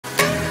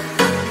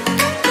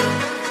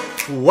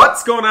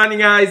What's going on, you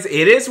guys?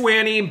 It is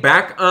Wanny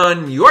back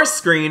on your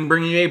screen,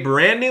 bringing you a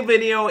brand new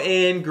video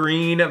in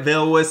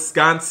Greenville,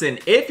 Wisconsin.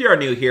 If you're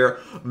new here,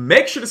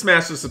 make sure to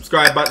smash the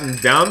subscribe button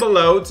down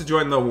below to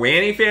join the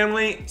Wanny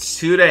family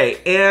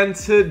today. And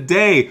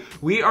today,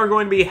 we are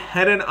going to be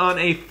headed on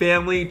a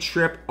family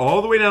trip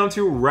all the way down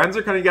to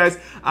Rensselaer County, guys.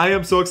 I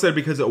am so excited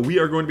because we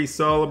are going to be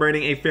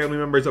celebrating a family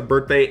member's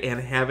birthday and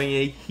having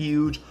a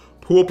huge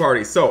pool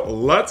party. So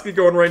let's get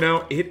going right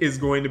now. It is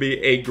going to be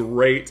a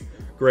great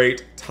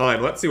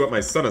time. Let's see what my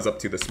son is up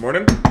to this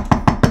morning.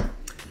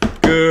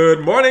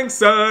 Good morning,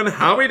 son.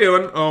 How we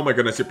doing? Oh my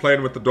goodness, you're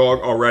playing with the dog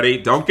already.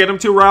 Don't get him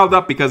too riled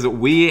up because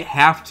we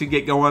have to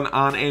get going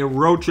on a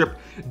road trip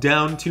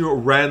down to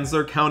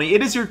Rensselaer County.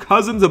 It is your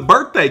cousin's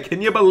birthday.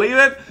 Can you believe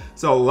it?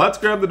 So let's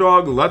grab the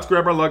dog, let's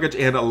grab our luggage,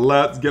 and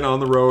let's get on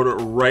the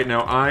road right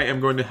now. I am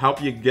going to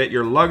help you get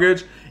your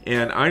luggage,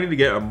 and I need to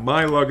get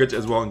my luggage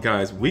as well. And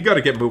guys, we got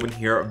to get moving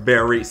here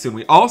very soon.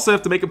 We also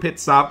have to make a pit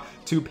stop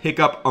to pick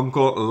up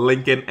Uncle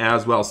Lincoln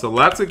as well. So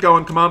let's get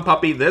going. Come on,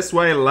 puppy, this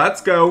way. Let's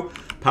go.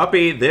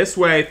 Puppy, this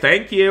way.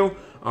 Thank you.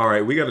 All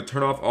right, we got to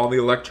turn off all the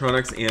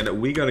electronics,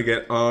 and we got to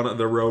get on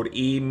the road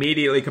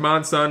immediately. Come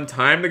on, son.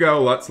 Time to go.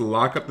 Let's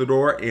lock up the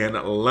door,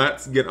 and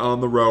let's get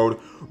on the road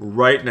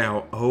right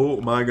now.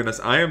 Oh, my goodness.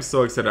 I am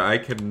so excited. I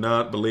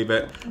cannot believe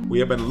it. We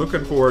have been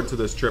looking forward to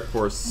this trip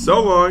for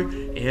so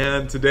long,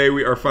 and today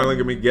we are finally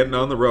going to be getting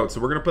on the road.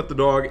 So we're going to put the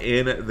dog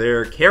in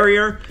their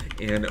carrier,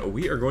 and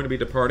we are going to be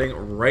departing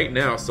right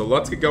now. So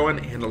let's get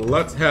going, and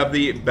let's have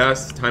the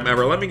best time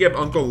ever. Let me give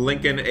Uncle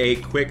Lincoln a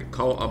quick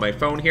call on my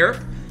phone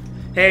here.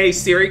 Hey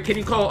Siri, can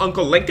you call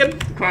Uncle Lincoln?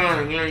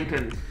 Calling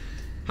Lincoln.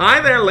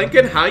 Hi there,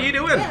 Lincoln. How you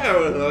doing?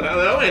 Oh,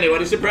 hello, Andy.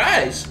 What a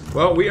surprise.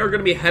 Well, we are going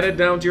to be headed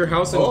down to your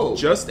house in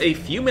just a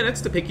few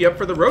minutes to pick you up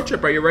for the road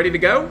trip. Are you ready to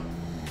go?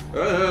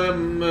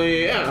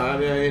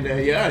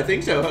 Yeah, I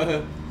think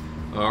so.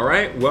 All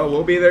right. Well,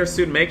 we'll be there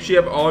soon. Make sure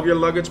you have all of your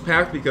luggage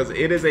packed because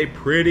it is a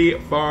pretty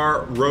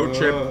far road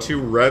trip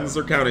to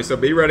Rensselaer County. So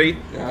be ready.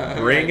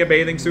 Bring a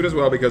bathing suit as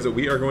well because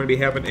we are going to be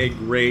having a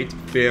great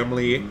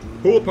family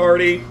pool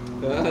party.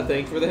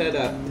 Thanks for the heads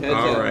up.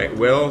 All right,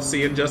 we'll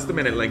see you in just a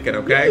minute, Lincoln,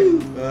 okay?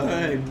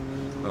 Bye.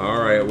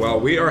 All right, well,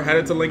 we are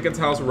headed to Lincoln's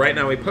house right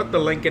now. We put the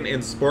Lincoln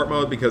in sport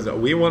mode because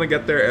we want to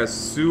get there as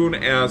soon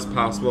as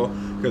possible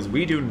because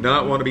we do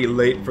not want to be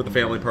late for the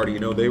family party. You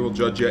know, they will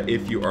judge you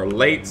if you are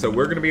late. So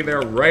we're going to be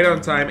there right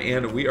on time,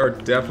 and we are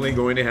definitely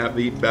going to have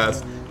the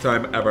best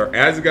time ever.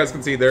 As you guys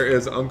can see, there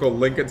is Uncle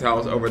Lincoln's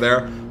house over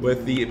there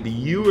with the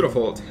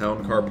beautiful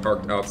town car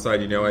parked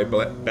outside. You know, I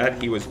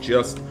bet he was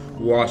just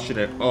washing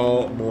it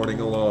all morning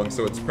along,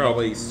 so it's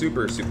probably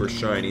super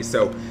shiny.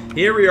 So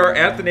here we are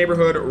at the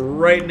neighborhood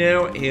right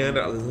now, and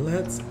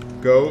let's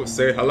go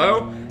say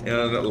hello,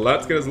 and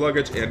let's get his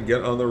luggage and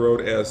get on the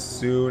road as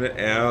soon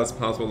as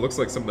possible. Looks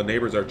like some of the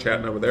neighbors are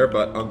chatting over there,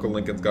 but Uncle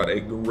Lincoln's got a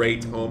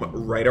great home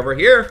right over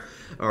here.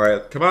 All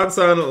right, come on,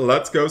 son,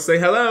 let's go say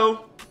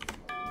hello.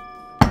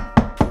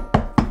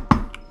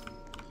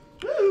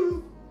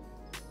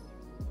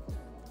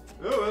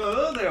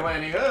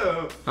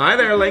 Hi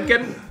there,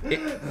 Lincoln.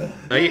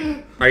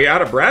 Are you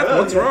out of breath?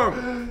 What's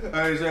wrong?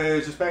 I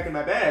was just packing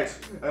my bags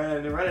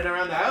and running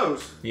around the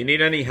house. You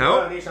need any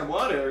help? I need some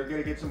water.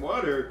 Gotta get some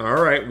water.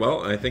 All right.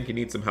 Well, I think you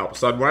need some help.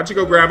 Son, why don't you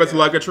go grab his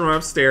luggage from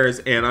upstairs,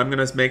 and I'm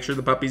going to make sure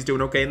the puppy's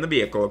doing okay in the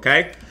vehicle,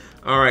 okay?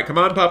 All right. Come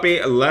on,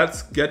 puppy.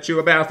 Let's get you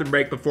a bathroom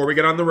break before we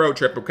get on the road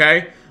trip,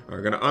 okay?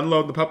 We're going to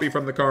unload the puppy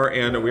from the car,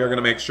 and we are going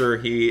to make sure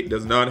he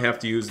does not have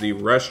to use the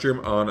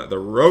restroom on the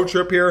road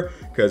trip here,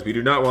 because we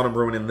do not want him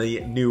ruining the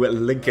new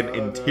Lincoln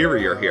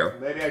interior here.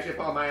 Maybe I should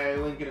park my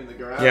Lincoln in the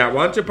garage. Yeah,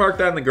 why don't you park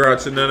that in the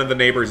garage so none of the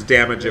neighbors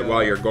damage it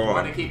while you're gone. I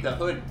want to keep the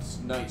hood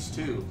nice,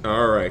 too.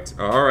 All right,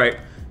 all right.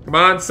 Come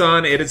on,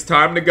 son. It is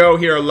time to go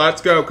here.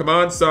 Let's go. Come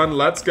on, son.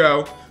 Let's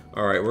go.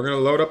 All right, we're going to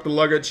load up the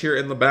luggage here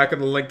in the back of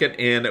the Lincoln,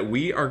 and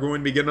we are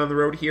going to be getting on the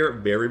road here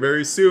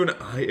very soon.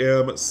 I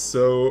am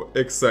so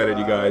excited,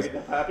 you guys. The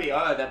puppy,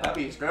 that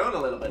puppy's grown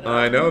a little bit.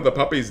 I know, the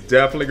puppy's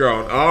definitely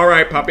grown. All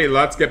right, puppy,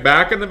 let's get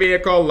back in the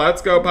vehicle.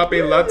 Let's go,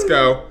 puppy, let's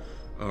go.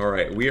 All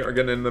right, we are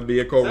getting in the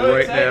vehicle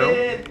right now,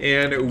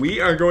 and we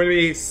are going to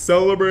be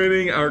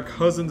celebrating our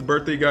cousin's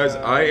birthday, guys.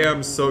 I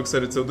am so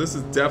excited. So this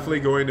is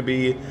definitely going to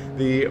be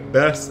the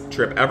best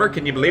trip ever.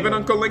 Can you believe it,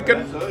 Uncle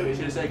Lincoln? Absolutely. We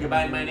should have said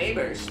goodbye to my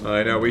neighbors.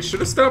 I know. We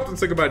should have stopped and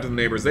said goodbye to the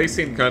neighbors. They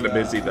seem kind of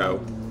busy,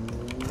 though.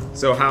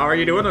 So how are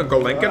you doing,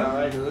 Uncle Lincoln?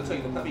 It looks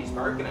like the puppy's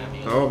barking at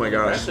me. Oh my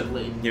gosh.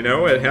 You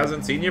know, it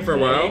hasn't seen you for a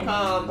while. Stay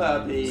calm,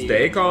 puppy.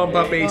 Stay calm,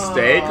 puppy.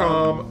 Stay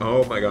calm.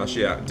 Oh my gosh,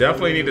 yeah.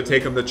 Definitely need to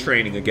take him to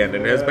training again.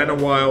 It has been a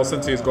while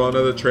since he's gone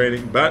to the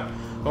training, but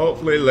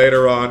hopefully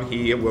later on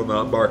he will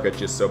not bark at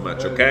you so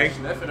much, okay?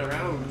 Sniffing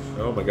around.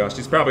 Oh my gosh,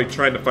 he's probably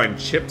trying to find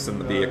chips in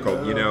the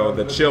vehicle. You know,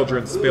 the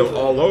children spill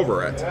all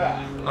over it.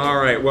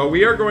 Alright, well,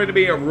 we are going to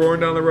be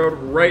roaring down the road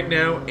right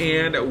now,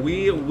 and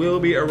we will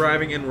be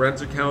arriving in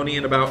Rensselaer County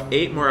in about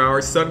 8 more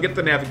hours. Son, get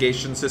the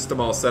navigation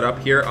system all set up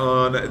here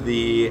on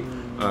the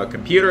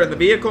computer in the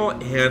vehicle,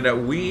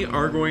 and we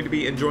are going to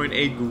be enjoying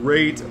a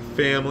great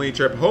family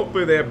trip.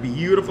 Hopefully they have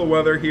beautiful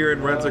weather here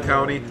in Rensselaer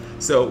County,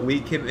 so we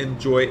can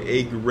enjoy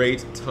a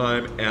great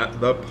time at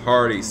the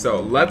party. So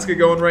let's get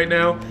going right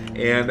now,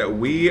 and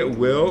we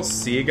will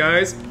see you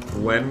guys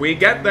when we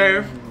get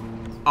there.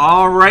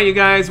 Alright, you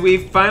guys, we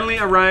finally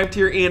arrived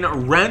here in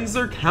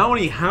Rensselaer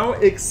County. How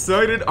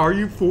excited are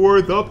you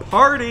for the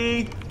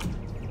party?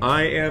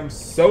 I am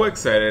so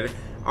excited.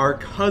 Our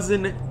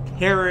cousin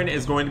Karen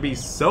is going to be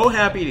so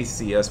happy to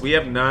see us. We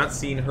have not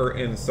seen her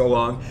in so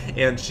long,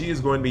 and she is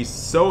going to be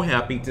so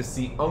happy to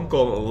see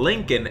Uncle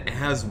Lincoln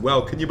as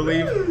well. Can you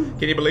believe?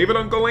 Can you believe it,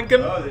 Uncle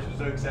Lincoln? Oh, this is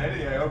so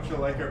exciting. I hope she'll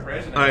like her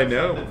present. I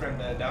know. From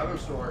the dollar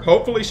store.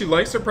 Hopefully she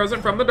likes her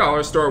present from the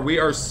dollar store. We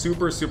are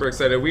super, super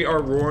excited. We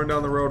are roaring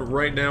down the road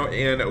right now,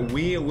 and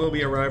we will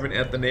be arriving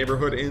at the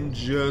neighborhood in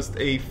just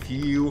a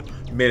few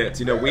minutes.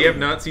 You know, we have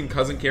not seen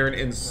Cousin Karen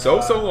in so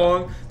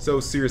long, so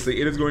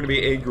seriously, it is going to be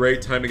a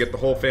great time to get the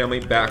whole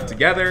family back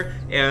together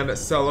and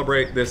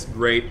celebrate this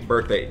great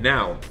birthday.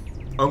 Now,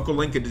 Uncle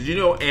Lincoln, did you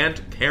know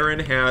Aunt Karen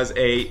has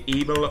a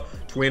evil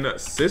twin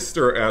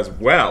sister as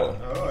well?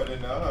 Oh, I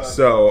didn't know that.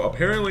 So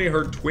apparently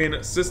her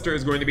twin sister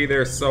is going to be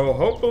there, so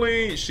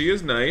hopefully she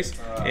is nice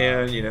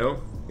and, you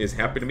know, is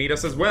happy to meet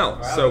us as well.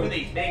 Wow, so look at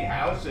these big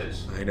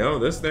houses. I know,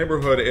 this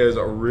neighborhood is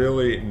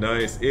really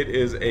nice. It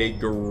is a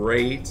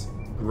great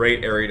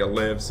area to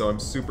live, so I'm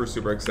super,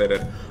 super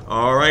excited.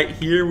 All right,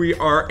 here we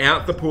are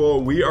at the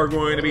pool. We are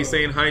going to be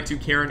saying hi to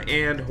Karen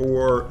and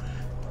her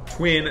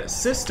twin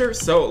sister,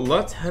 so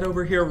let's head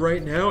over here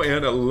right now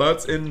and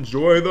let's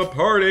enjoy the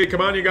party. Come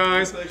on, you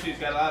guys. Looks like she's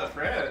got a lot of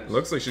friends.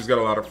 Looks like she's got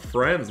a lot of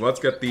friends. Let's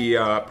get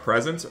the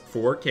presents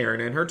for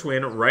Karen and her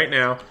twin right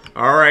now.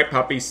 All right,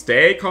 puppy,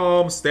 stay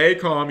calm, stay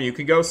calm. You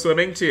can go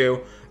swimming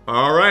too.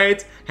 All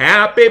right,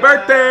 happy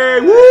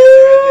birthday!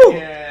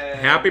 Woo!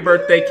 Happy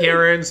birthday,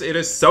 Karens. It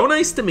is so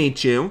nice to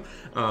meet you.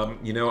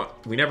 You know,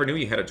 we never knew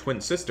you had a twin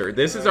sister.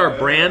 This is our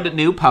brand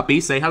new puppy.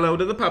 Say hello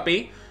to the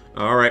puppy.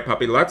 All right,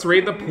 puppy, let's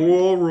read the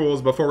pool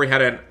rules before we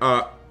head in.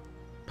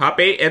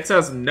 Puppy, it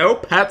says no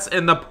pets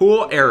in the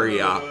pool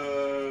area.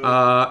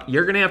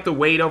 You're gonna have to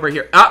wait over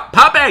here.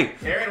 Puppy!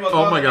 Karen will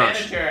call the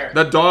manager.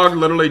 The dog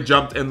literally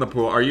jumped in the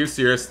pool. Are you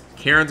serious?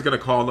 Karen's gonna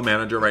call the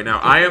manager right now.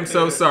 I am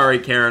so sorry,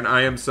 Karen.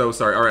 I am so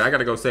sorry. All right, I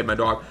gotta go save my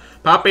dog.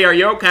 Puppy, are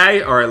you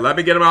okay? All right, let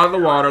me get him out of the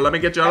water. Let me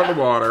get you out of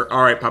the water.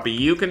 All right, puppy,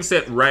 you can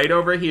sit right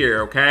over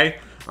here, okay?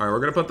 All right, we're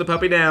gonna put the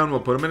puppy down.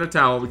 We'll put him in a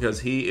towel because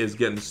he is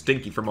getting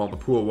stinky from all the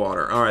pool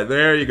water. All right,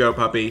 there you go,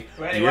 puppy.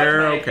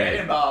 You're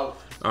okay.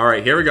 All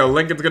right, here we go.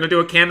 Lincoln's gonna do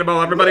a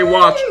cannonball. Everybody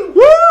watch.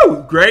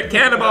 Woo! Great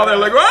cannonball. They're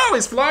like, whoa,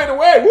 he's flying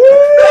away.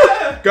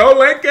 Woo! Go,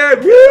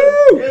 Lincoln.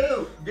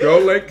 Woo! Go,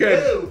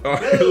 Lincoln.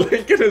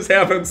 Lincoln is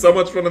having so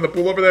much fun in the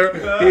pool over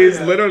there. He's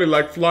literally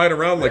like flying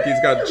around like he's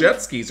got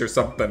jet skis or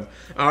something.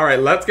 All right,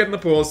 let's get in the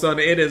pool, son.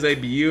 It is a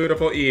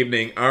beautiful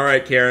evening. All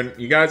right, Karen,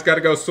 you guys got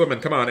to go swimming.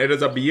 Come on. It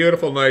is a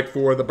beautiful night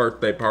for the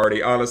birthday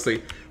party.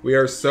 Honestly, we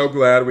are so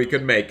glad we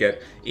could make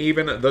it.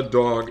 Even the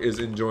dog is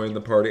enjoying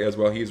the party as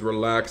well. He's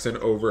relaxing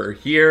over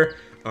here.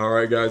 All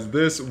right, guys,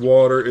 this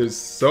water is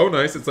so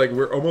nice. It's like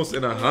we're almost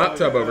in a hot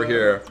tub over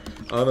here.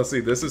 Honestly,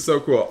 this is so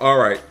cool. All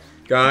right,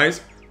 guys.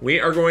 We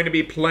are going to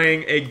be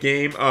playing a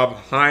game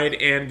of hide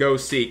and go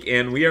seek,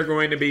 and we are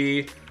going to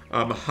be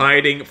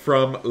hiding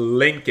from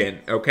Lincoln.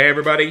 Okay,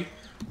 everybody?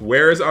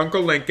 Where is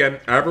Uncle Lincoln?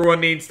 Everyone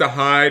needs to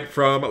hide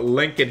from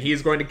Lincoln.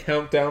 He's going to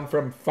count down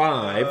from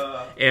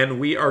 5,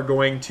 and we are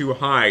going to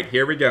hide.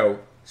 Here we go.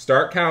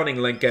 Start counting,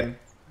 Lincoln.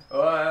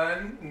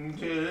 1,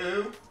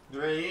 2,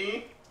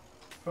 3,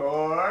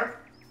 4,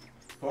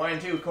 4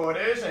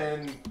 2/4,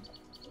 and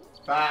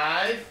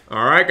 5.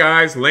 All right,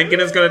 guys. Lincoln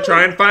is going to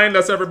try and find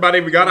us,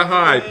 everybody. We got to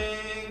hide.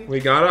 We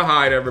got to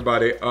hide,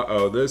 everybody.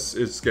 Uh-oh, this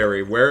is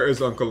scary. Where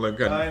is Uncle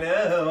Lincoln? I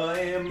know, I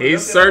am.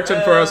 He's searching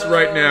for us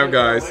right now,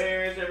 guys.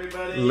 Where is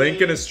everybody?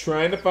 Lincoln is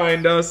trying to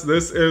find us.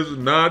 This is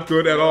not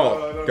good at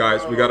all.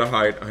 Guys, we got to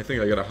hide. I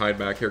think I got to hide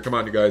back here. Come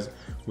on, you guys.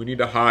 We need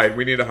to hide.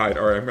 We need to hide.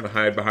 All right, I'm going to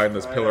hide behind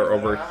this pillar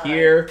over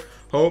here.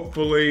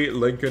 Hopefully,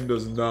 Lincoln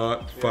does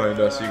not find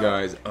us, you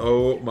guys.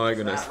 Oh, my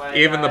goodness.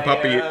 Even the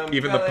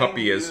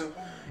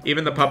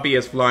puppy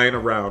is flying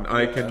around.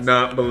 I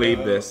cannot believe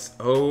this.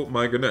 Oh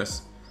my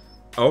goodness.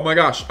 Oh my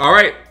gosh. All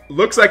right.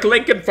 Looks like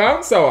Lincoln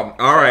found someone.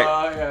 All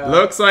right.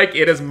 Looks like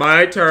it is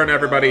my turn,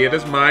 everybody. It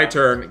is my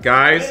turn.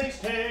 Guys,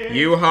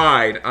 you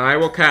hide. I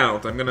will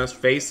count. I'm going to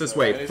face this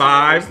way.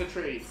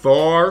 5,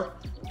 4,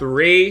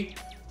 3,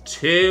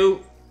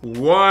 2,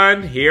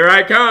 1. Here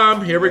I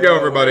come. Here we go,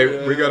 everybody.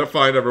 We got to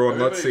find everyone.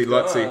 Let's see.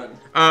 Let's see.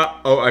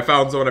 Oh, I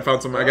found someone. I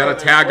found someone. I got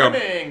to tag them.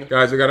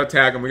 Guys, we got to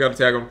tag them. We got to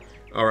tag them.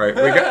 All right,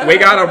 we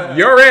got him.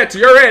 You're it.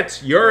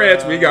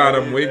 We got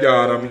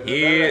him.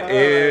 He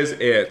is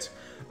it.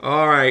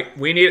 All right,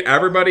 we need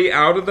everybody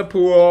out of the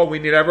pool.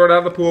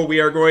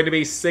 We are going to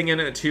be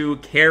singing to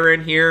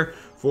Karen here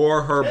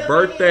for her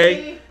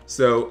birthday.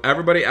 So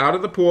everybody out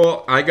of the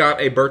pool. I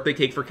got a birthday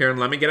cake for Karen.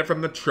 Let me get it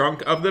from the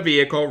trunk of the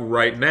vehicle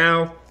right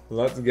now.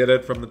 Let's get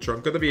it from the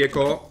trunk of the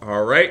vehicle.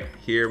 All right,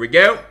 here we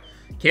go.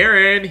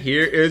 Karen,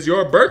 here is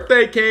your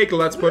birthday cake.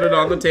 Let's put it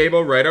on the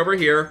table right over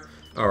here.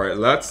 All right,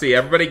 let's see.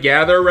 Everybody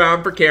gather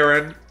around for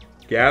Karen.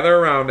 Gather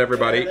around,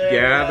 everybody.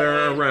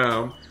 Gather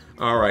around.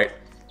 All right.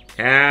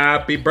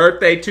 Happy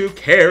birthday to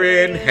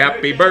Karen.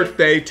 Happy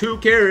birthday to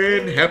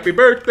Karen. Happy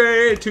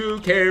birthday to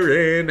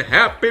Karen.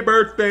 Happy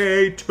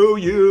birthday to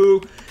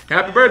you.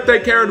 Happy birthday,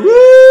 Karen.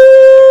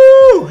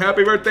 Woo!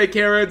 Happy birthday,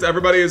 Karens.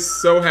 Everybody is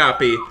so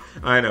happy.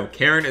 I know.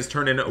 Karen is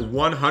turning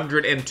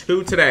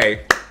 102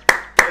 today.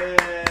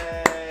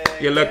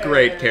 You look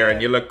great, Karen.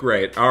 You look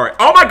great. All right.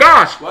 Oh my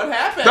gosh! What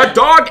happened? The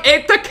dog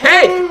ate the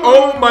cake!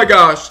 Oh my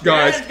gosh,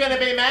 guys. Karen's gonna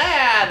be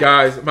mad.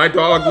 Guys, my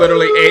dog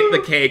literally ate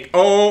the cake.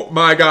 Oh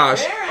my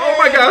gosh. Karen. Oh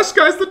my gosh,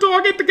 guys, the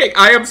dog ate the cake.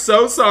 I am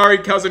so sorry,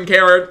 Cousin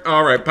Karen.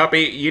 All right,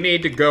 puppy, you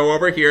need to go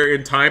over here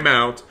in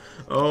timeout.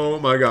 Oh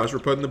my gosh, we're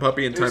putting the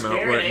puppy in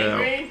timeout right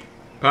now.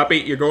 Puppy,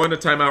 you're going to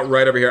timeout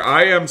right over here.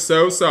 I am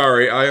so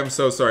sorry. I am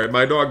so sorry.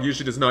 My dog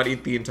usually does not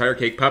eat the entire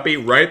cake. Puppy,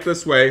 right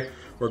this way.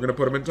 We're going to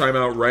put him in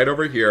timeout right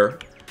over here.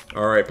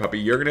 All right, puppy,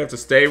 you're going to have to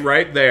stay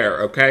right there,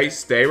 okay?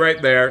 Stay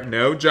right there.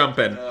 No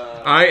jumping.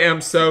 I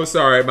am so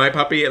sorry. My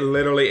puppy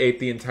literally ate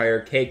the entire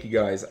cake, you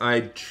guys.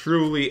 I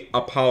truly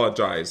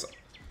apologize.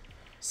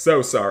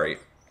 So sorry.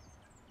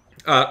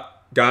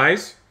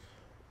 Guys,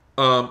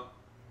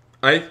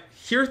 I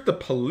hear the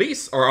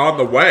police are on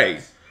the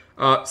way.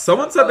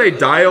 Someone said they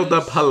dialed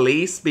the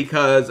police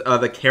because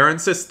the Karen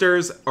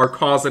sisters are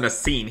causing a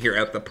scene here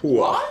at the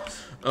pool.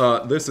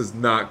 What? This is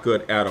not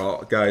good at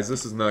all, guys.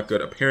 This is not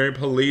good. Apparently,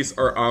 police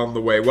are on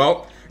the way.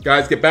 Well,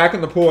 guys, get back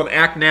in the pool and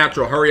act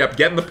natural. Hurry up.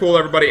 Get in the pool,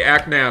 everybody.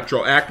 Act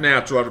natural. Act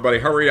natural, everybody.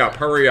 Hurry up.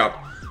 Hurry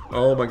up.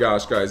 Oh, my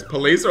gosh, guys.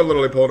 Police are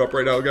literally pulling up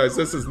right now, guys.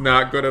 This is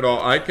not good at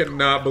all. I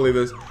cannot believe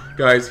this.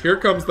 Guys, here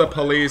comes the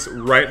police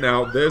right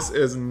now. This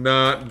is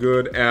not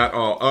good at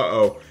all.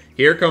 Uh-oh.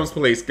 Here comes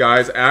police,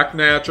 guys. Act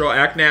natural.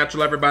 Act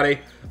natural,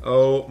 everybody.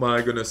 Oh,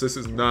 my goodness. This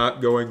is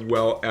not going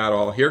well at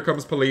all. Here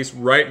comes police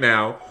right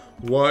now.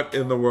 What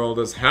in the world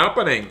is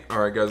happening? All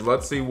right, guys,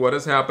 let's see what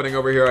is happening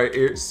over here.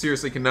 I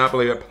seriously cannot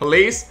believe it.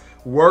 Police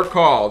were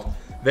called.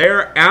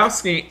 They're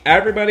asking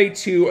everybody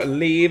to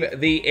leave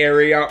the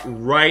area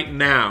right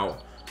now.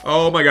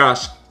 Oh my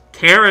gosh.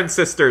 Karen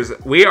sisters,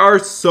 we are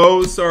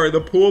so sorry.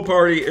 The pool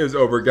party is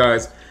over,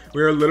 guys.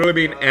 We are literally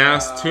being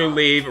asked to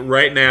leave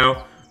right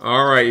now.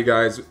 All right, you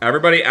guys,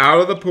 everybody out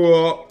of the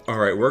pool. All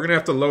right, we're gonna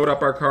have to load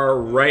up our car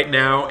right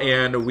now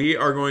and we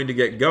are going to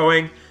get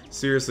going.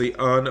 Seriously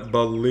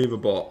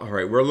unbelievable. All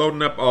right, we're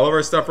loading up all of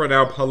our stuff right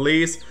now.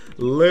 Police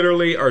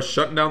literally are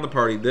shutting down the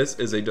party. This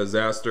is a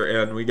disaster,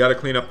 and we got to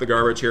clean up the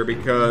garbage here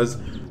because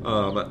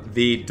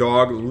the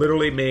dog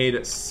literally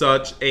made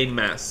such a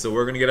mess. So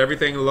we're going to get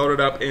everything loaded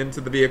up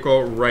into the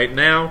vehicle right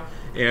now,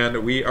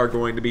 and we are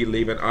going to be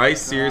leaving. I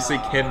seriously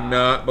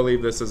cannot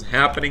believe this is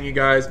happening, you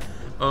guys.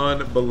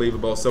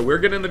 Unbelievable. So we're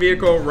getting in the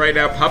vehicle right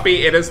now.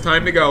 Puppy, it is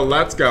time to go.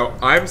 Let's go.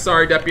 I'm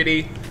sorry,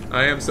 deputy.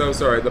 I am so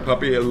sorry. The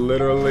puppy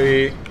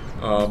literally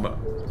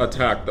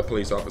attacked the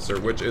police officer,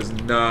 which is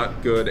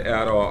not good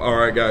at all. All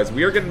right, guys,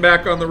 we are getting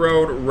back on the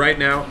road right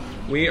now.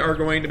 We are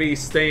going to be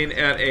staying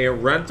at a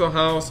rental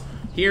house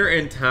here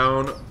in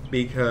town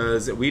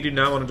because we do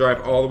not want to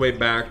drive all the way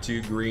back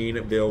to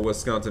Greenville,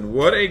 Wisconsin.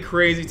 What a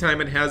crazy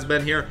time it has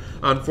been here.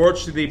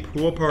 Unfortunately, the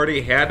pool party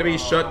had to be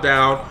shut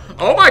down.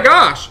 Oh my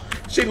gosh,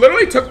 she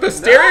literally took the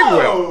steering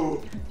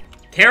wheel.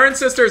 Karen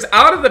sisters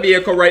out of the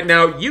vehicle right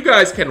now. You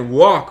guys can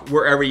walk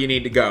wherever you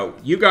need to go.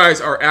 You guys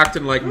are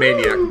acting like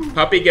maniac.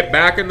 Puppy, get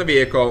back in the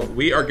vehicle.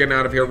 We are getting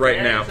out of here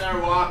right now.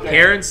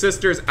 Karen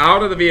sisters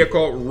out of the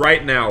vehicle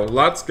right now.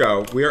 Let's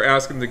go. We are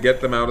asking to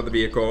get them out of the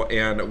vehicle,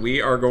 and we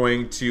are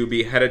going to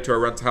be headed to our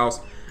rental house.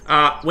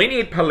 We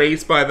need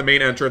police by the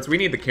main entrance. We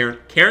need the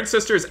Karen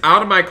sisters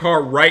out of my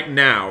car right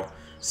now.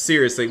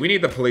 Seriously, we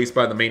need the police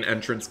by the main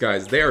entrance,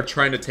 guys. They are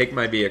trying to take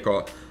my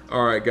vehicle.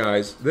 All right,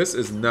 guys, this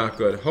is not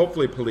good.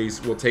 Hopefully, police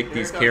will take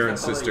these Karen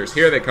sisters.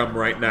 Here they come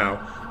right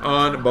now.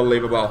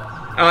 Unbelievable.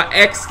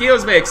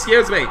 Excuse me.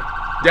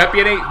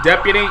 Deputy,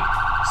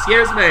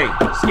 excuse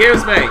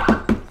me.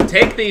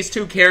 Take these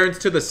two Karens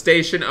to the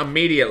station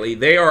immediately.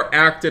 They are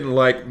acting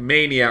like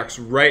maniacs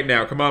right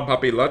now. Come on,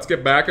 puppy, let's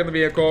get back in the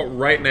vehicle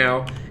right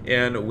now.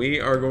 And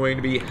we are going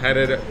to be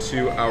headed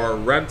to our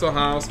rental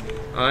house.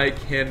 I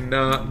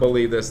cannot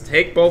believe this.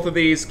 Take both of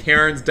these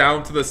Karens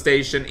down to the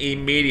station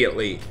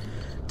immediately.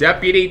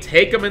 Deputy,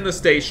 take them in the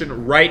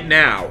station right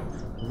now.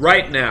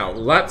 Right now.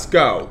 Let's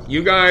go.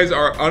 You guys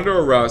are under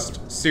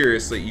arrest.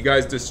 Seriously, you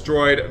guys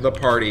destroyed the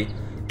party.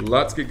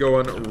 Let's get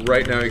going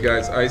right now, you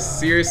guys. I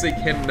seriously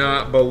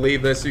cannot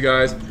believe this, you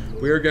guys.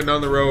 We are getting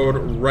on the road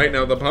right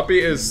now. The puppy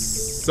is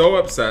so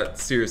upset.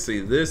 Seriously,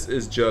 this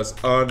is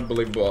just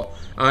unbelievable.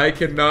 I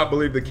cannot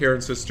believe the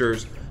Karen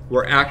sisters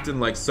were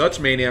acting like such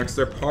maniacs.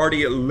 Their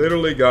party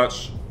literally got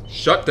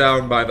shut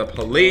down by the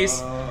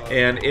police.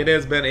 And it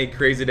has been a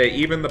crazy day.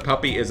 Even the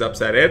puppy is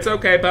upset. It's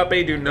okay,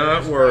 puppy. Do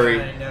not worry.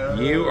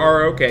 You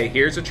are okay.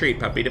 Here's a treat,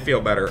 puppy, to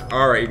feel better.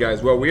 All right, you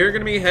guys. Well, we are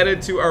going to be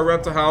headed to our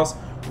rental house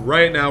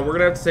right now. We're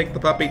gonna have to take the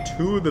puppy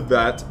to the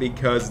vet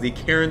because the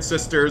Karen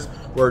sisters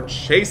were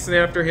chasing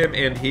after him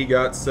and he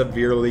got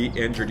severely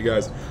injured, you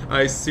guys.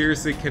 I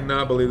seriously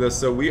cannot believe this.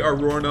 So we are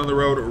roaring down the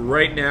road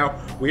right now.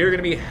 We are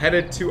gonna be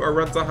headed to our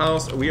rental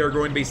house. We are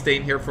going to be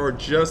staying here for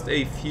just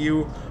a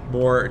few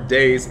more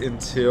days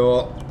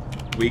until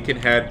we can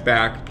head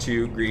back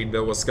to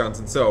Greenville,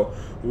 Wisconsin. So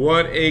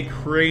what a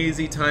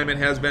crazy time it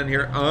has been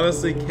here.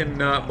 Honestly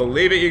cannot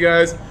believe it, you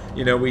guys.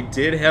 You know, we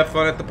did have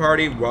fun at the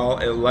party while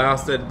it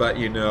lasted, but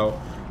you know,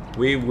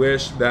 we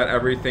wish that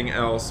everything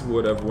else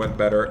would have went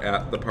better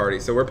at the party.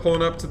 So we're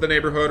pulling up to the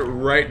neighborhood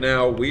right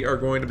now. We are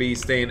going to be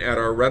staying at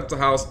our rental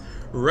house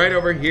right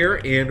over here,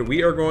 and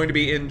we are going to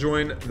be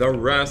enjoying the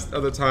rest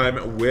of the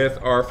time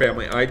with our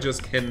family. I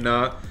just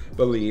cannot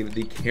believe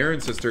the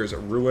Karen sisters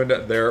ruined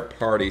their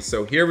party.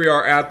 So here we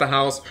are at the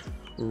house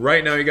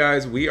right now, you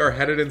guys. We are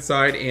headed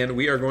inside and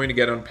we are going to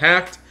get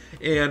unpacked,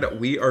 and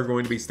we are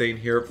going to be staying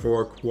here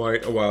for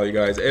quite a while, you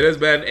guys. It has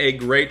been a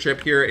great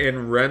trip here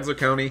in Rensselaer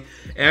County.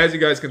 As you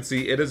guys can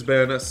see, it has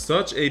been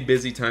such a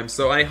busy time.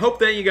 So I hope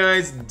that you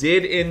guys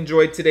did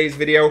enjoy today's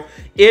video.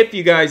 If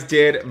you guys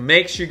did,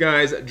 make sure you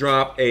guys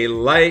drop a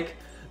like,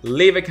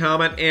 leave a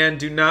comment, and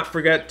do not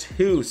forget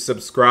to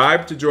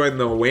subscribe to join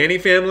the Wanny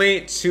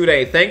family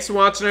today. Thanks for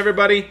watching,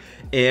 everybody,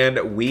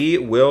 and we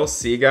will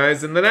see you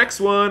guys in the next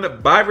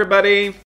one. Bye, everybody.